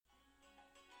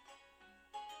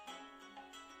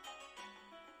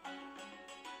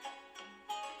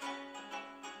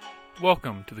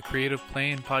Welcome to the Creative Play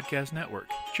and Podcast Network.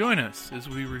 Join us as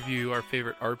we review our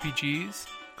favorite RPGs,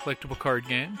 collectible card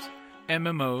games,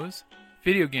 MMOs,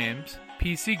 video games,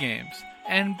 PC games,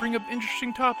 and bring up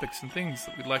interesting topics and things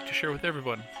that we'd like to share with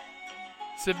everyone.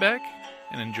 Sit back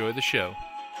and enjoy the show.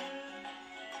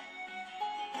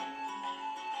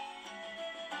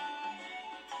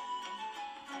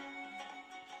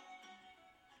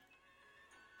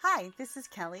 Hi, this is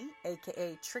Kelly,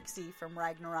 aka Trixie from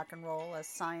Ragnarok and Roll,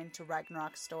 assigned to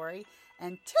Ragnarok Story,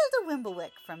 and Tilda Wimblewick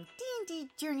from D&D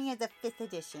Journey of the 5th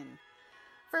Edition.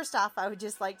 First off, I would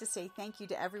just like to say thank you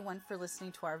to everyone for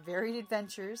listening to our varied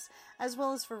adventures, as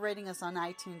well as for rating us on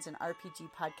iTunes and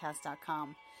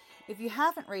RPGpodcast.com. If you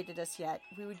haven't rated us yet,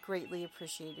 we would greatly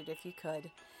appreciate it if you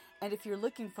could. And if you're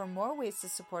looking for more ways to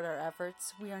support our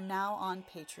efforts, we are now on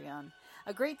Patreon,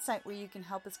 a great site where you can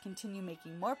help us continue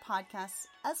making more podcasts,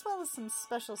 as well as some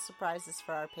special surprises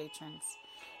for our patrons.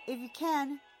 If you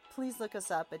can, please look us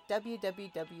up at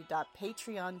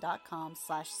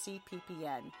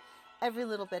www.patreon.com/cppn. Every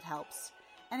little bit helps.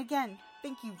 And again,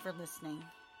 thank you for listening.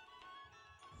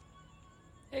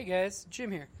 Hey guys,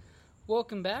 Jim here.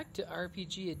 Welcome back to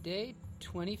RPG A Day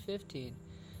 2015.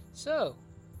 So,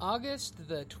 August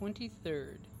the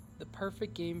 23rd, the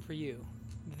perfect game for you.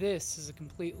 This is a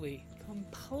completely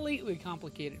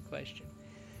complicated question.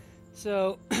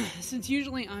 So, since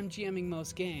usually I'm GMing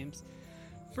most games,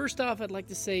 first off, I'd like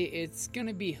to say it's going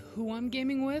to be who I'm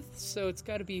gaming with, so it's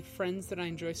got to be friends that I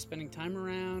enjoy spending time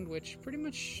around, which pretty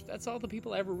much, that's all the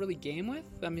people I ever really game with.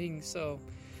 I mean, so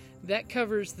that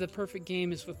covers the perfect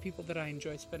game is with people that I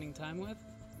enjoy spending time with.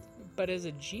 But as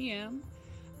a GM,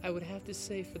 I would have to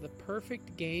say for the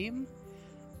perfect game,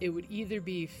 it would either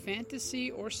be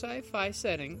fantasy or sci-fi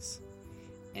settings,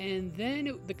 and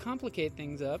then to complicate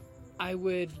things up, I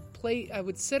would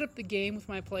set up the game with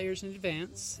my players in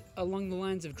advance along the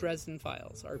lines of Dresden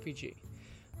Files RPG,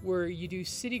 where you do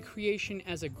city creation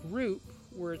as a group,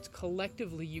 where it's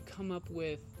collectively you come up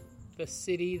with the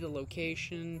city, the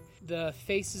location, the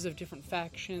faces of different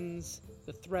factions,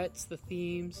 the threats, the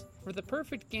themes. For the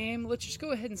perfect game, let's just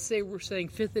go ahead and say we're saying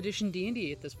 5th edition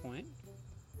D&D at this point.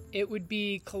 It would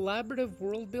be collaborative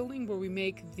world building where we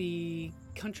make the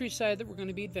countryside that we're going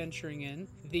to be adventuring in,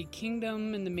 the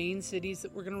kingdom and the main cities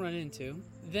that we're going to run into.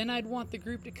 Then I'd want the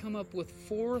group to come up with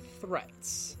 4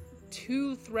 threats.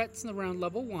 2 threats around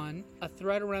level 1, a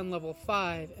threat around level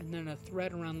 5, and then a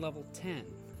threat around level 10.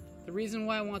 The reason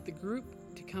why I want the group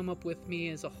to come up with me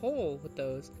as a whole with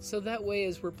those, so that way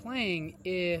as we're playing,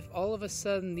 if all of a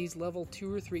sudden these level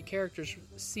 2 or 3 characters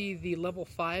see the level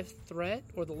 5 threat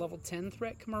or the level 10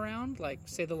 threat come around, like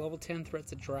say the level 10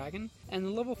 threat's a dragon, and the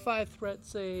level 5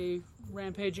 threat's a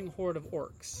rampaging horde of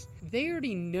orcs, they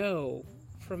already know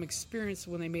from experience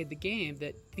when they made the game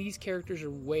that these characters are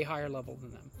way higher level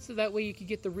than them. So that way you could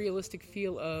get the realistic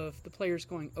feel of the players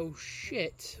going, oh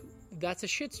shit, that's a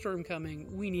shitstorm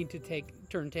coming, we need to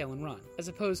turn tail and run. As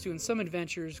opposed to in some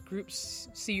adventures, groups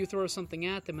see you throw something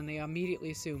at them and they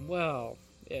immediately assume, well,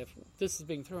 if this is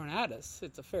being thrown at us,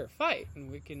 it's a fair fight and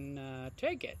we can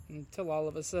take it. Until all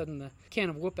of a sudden the can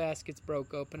of whoop-ass gets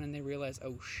broke open and they realize,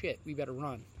 oh shit, we better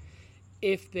run.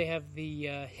 If they have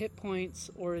the hit points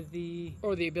or the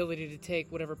ability to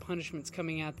take whatever punishment's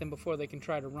coming at them before they can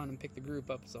try to run and pick the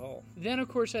group up as a whole. Then, of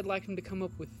course, I'd like them to come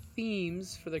up with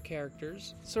themes for their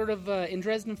characters. Sort of, in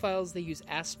Dresden Files, they use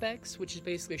aspects, which is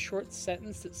basically a short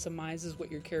sentence that surmises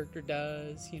what your character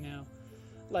does, you know.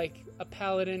 Like, a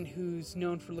paladin who's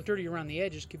known for looking dirty around the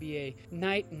edges could be a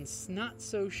knight in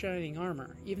not-so-shining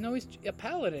armor. Even though he's a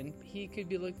paladin, he could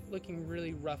be looking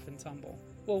really rough and tumble.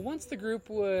 Well, once the group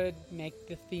would make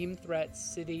the theme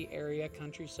threats, city, area,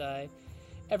 countryside,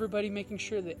 everybody making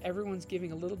sure that everyone's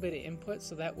giving a little bit of input,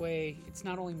 so that way it's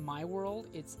not only my world,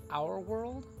 it's our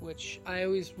world, which I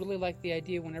always really like the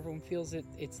idea when everyone feels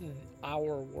it's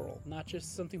our world, not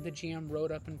just something the GM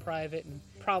wrote up in private and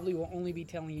probably will only be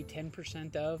telling you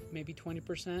 10% of, maybe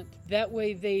 20%. That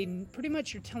way they pretty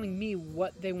much are telling me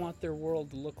what they want their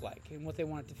world to look like and what they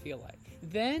want it to feel like.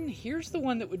 Then here's the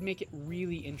one that would make it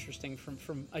really interesting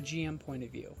from a GM point of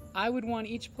view. I would want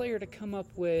each player to come up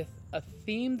with a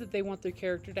theme that they want their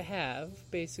character to have.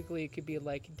 Basically, it could be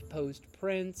like deposed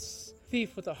prince,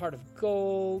 thief with a heart of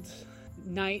gold,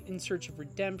 knight in search of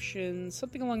redemption,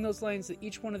 something along those lines that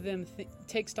each one of them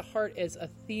takes to heart as a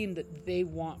theme that they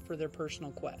want for their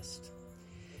personal quest.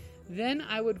 Then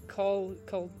I would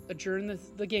adjourn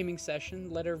the gaming session,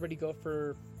 let everybody go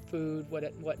for food,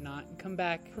 whatnot, and come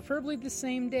back, preferably the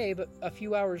same day, but a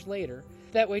few hours later.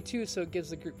 That way, too, so it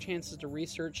gives the group chances to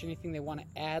research anything they want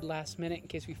to add last minute in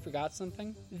case we forgot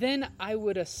something. Then I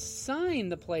would assign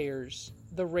the players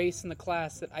the race and the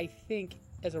class that I think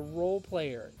as a role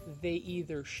player, they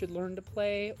either should learn to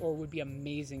play or would be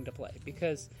amazing to play.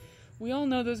 Because we all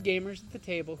know those gamers at the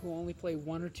table who only play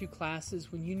 1 or 2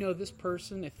 classes, when you know this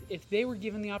person, if they were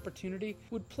given the opportunity,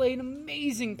 would play an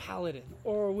amazing paladin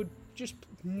or would just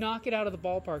knock it out of the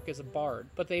ballpark as a bard.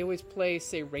 But they always play,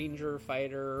 say, ranger,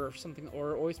 fighter, or something,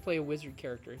 or always play a wizard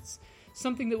character. It's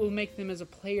something that will make them as a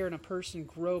player and a person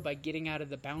grow by getting out of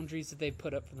the boundaries that they've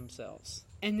put up for themselves.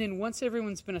 And then once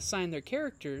everyone's been assigned their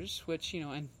characters, which,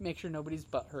 and make sure nobody's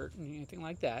butthurt and anything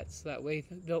like that, so that way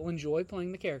they'll enjoy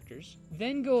playing the characters,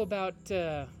 then go about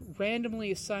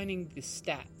randomly assigning the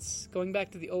stats, going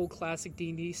back to the old classic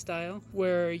D&D style,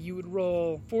 where you would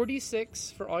roll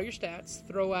 4d6 for all your stats,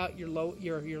 throw out your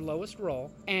lowest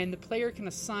roll, and the player can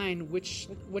assign which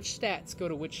stats go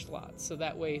to which slots, so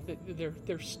that way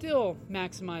they're still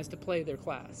maximized to play their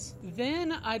class.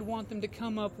 Then I'd want them to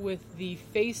come up with the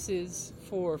faces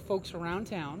for folks around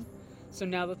town. So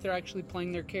now that they're actually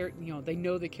playing their character, they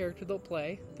know the character they'll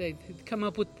play. They come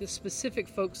up with the specific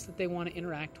folks that they want to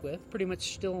interact with, pretty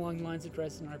much still along the lines of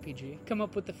Dresden RPG. Come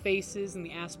up with the faces and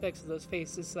the aspects of those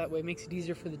faces, so that way it makes it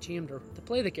easier for the GM to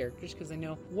play the characters, because they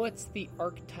know what's the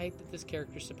archetype that this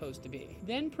character's supposed to be.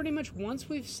 Then pretty much once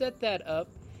we've set that up,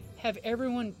 have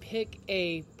everyone pick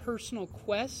a personal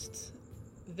quest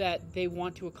that they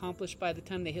want to accomplish by the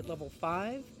time they hit level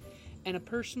 5, and a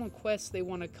personal quest they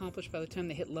want to accomplish by the time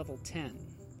they hit level 10.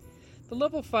 The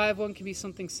level 5 one can be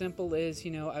something simple as,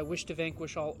 I wish to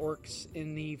vanquish all orcs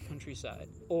in the countryside.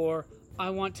 Or,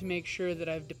 I want to make sure that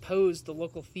I've deposed the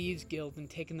local thieves guild and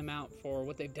taken them out for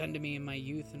what they've done to me in my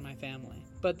youth and my family.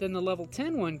 But then the level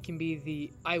 10 one can be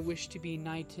the, I wish to be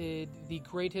knighted the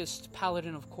greatest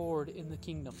paladin of Kord in the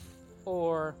kingdom.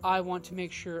 Or, I want to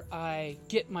make sure I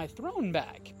get my throne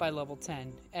back by level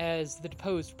 10 as the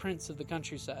deposed prince of the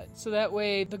countryside. So that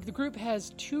way, the group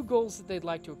has 2 goals that they'd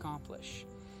like to accomplish.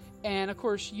 And of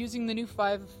course, using the new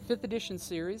 5th edition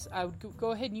series, I would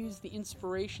go ahead and use the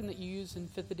inspiration that you use in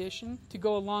 5th edition to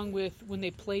go along with when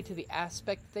they play to the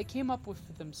aspect that they came up with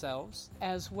for themselves,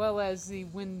 as well as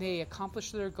when they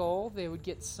accomplish their goal, they would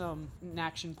get an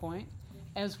action point,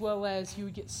 as well as you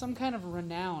would get some kind of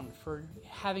renown for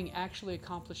having actually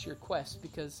accomplished your quest,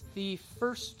 because the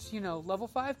first, level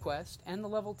 5 quest and the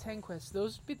level 10 quest,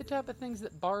 those would be the type of things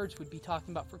that bards would be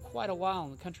talking about for quite a while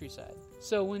in the countryside.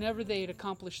 So whenever they had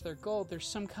accomplished their goal, there's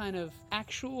some kind of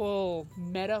actual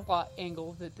meta plot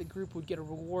angle that the group would get a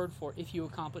reward for if you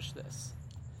accomplish this.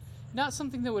 Not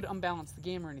something that would unbalance the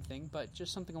game or anything, but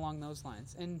just something along those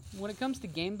lines. And when it comes to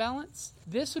game balance,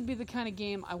 this would be the kind of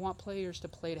game I want players to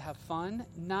play to have fun,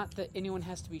 not that anyone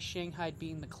has to be shanghaied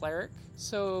being the cleric.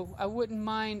 So I wouldn't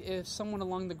mind if someone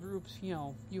along the group,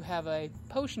 you have a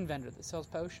potion vendor that sells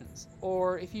potions.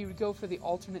 Or if you would go for the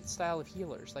alternate style of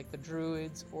healers, like the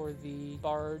druids or the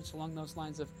bards, along those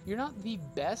lines of, you're not the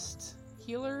best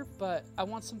healer, but I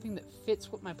want something that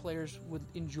fits what my players would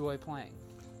enjoy playing.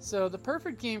 So the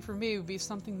perfect game for me would be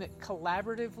something that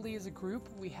collaboratively as a group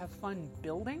we have fun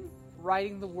building,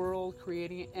 writing the world,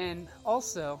 creating it, and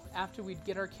also after we'd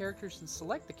get our characters and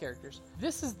select the characters,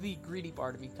 this is the greedy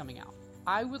part of me coming out.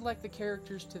 I would like the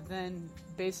characters to then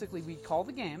basically we'd call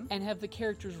the game and have the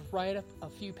characters write up a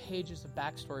few pages of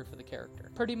backstory for the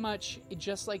character. Pretty much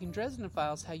just like in Dresden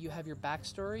Files, how you have your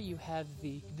backstory, you have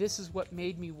this is what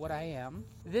made me what I am,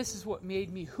 this is what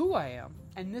made me who I am,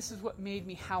 and this is what made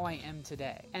me how I am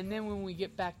today. And then when we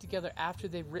get back together after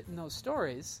they've written those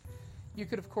stories, you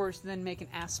could, of course, then make an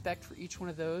aspect for each one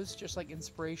of those, just like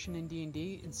inspiration in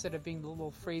D&D. Instead of being the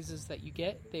little phrases that you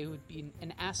get, they would be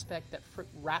an aspect that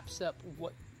wraps up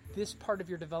what this part of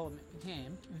your development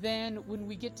became. Then, when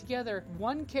we get together,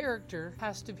 one character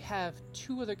has to have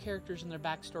 2 other characters in their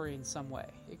backstory in some way.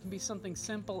 It can be something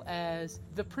simple as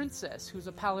the princess, who's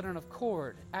a paladin of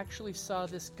Kord, actually saw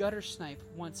this gutter snipe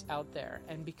once out there,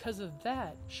 and because of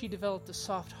that, she developed a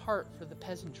soft heart for the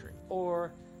peasantry.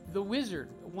 Or the wizard,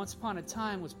 once upon a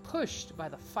time, was pushed by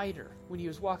the fighter when he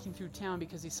was walking through town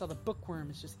because he saw the bookworm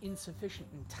is just insufficient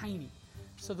and tiny.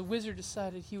 So the wizard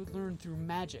decided he would learn through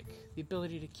magic the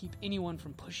ability to keep anyone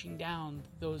from pushing down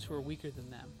those who are weaker than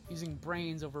them, using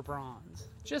brains over bronze.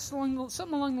 Just something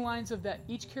along the lines of that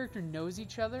each character knows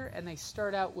each other, and they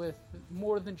start out with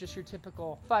more than just your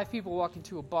typical 5 people walking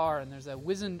to a bar and there's a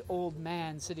wizened old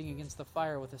man sitting against the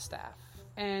fire with a staff.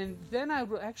 And then I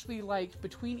would actually like,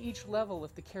 between each level,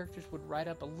 if the characters would write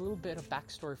up a little bit of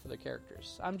backstory for their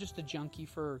characters. I'm just a junkie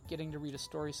for getting to read a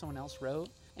story someone else wrote,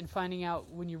 and finding out,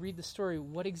 when you read the story,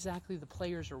 what exactly the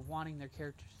players are wanting their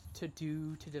characters to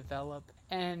do, to develop.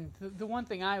 And the one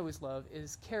thing I always love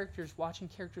is watching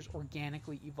characters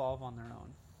organically evolve on their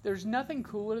own. There's nothing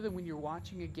cooler than when you're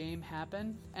watching a game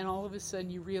happen and all of a sudden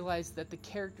you realize that the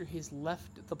character has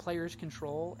left the player's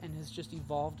control and has just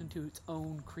evolved into its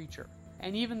own creature.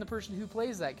 And even the person who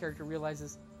plays that character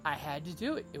realizes, I had to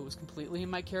do it. It was completely in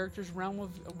my character's realm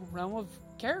of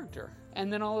character.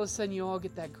 And then all of a sudden you all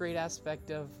get that great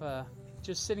aspect of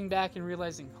just sitting back and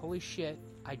realizing, holy shit,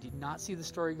 I did not see the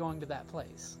story going to that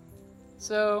place.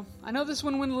 So, I know this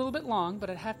one went a little bit long, but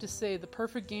I'd have to say the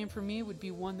perfect game for me would be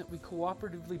one that we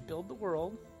cooperatively build the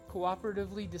world,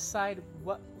 cooperatively decide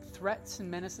what threats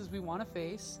and menaces we want to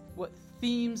face, what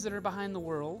themes that are behind the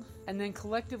world, and then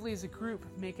collectively as a group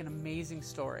make an amazing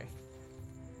story.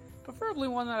 Preferably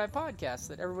one that I podcast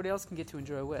that everybody else can get to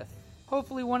enjoy with.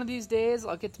 Hopefully one of these days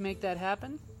I'll get to make that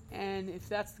happen, and if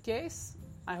that's the case,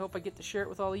 I hope I get to share it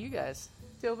with all of you guys.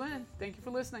 Till then, thank you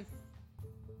for listening.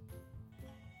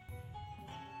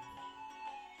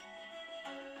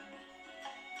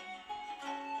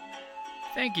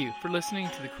 Thank you for listening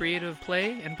to the Creative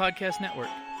Play and Podcast Network.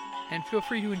 And feel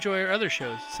free to enjoy our other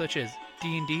shows, such as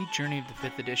D&D Journey of the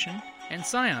 5th Edition and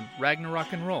Scion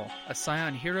Ragnarok and Roll, a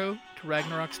Scion hero to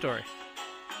Ragnarok story.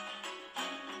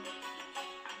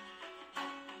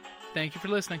 Thank you for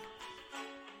listening.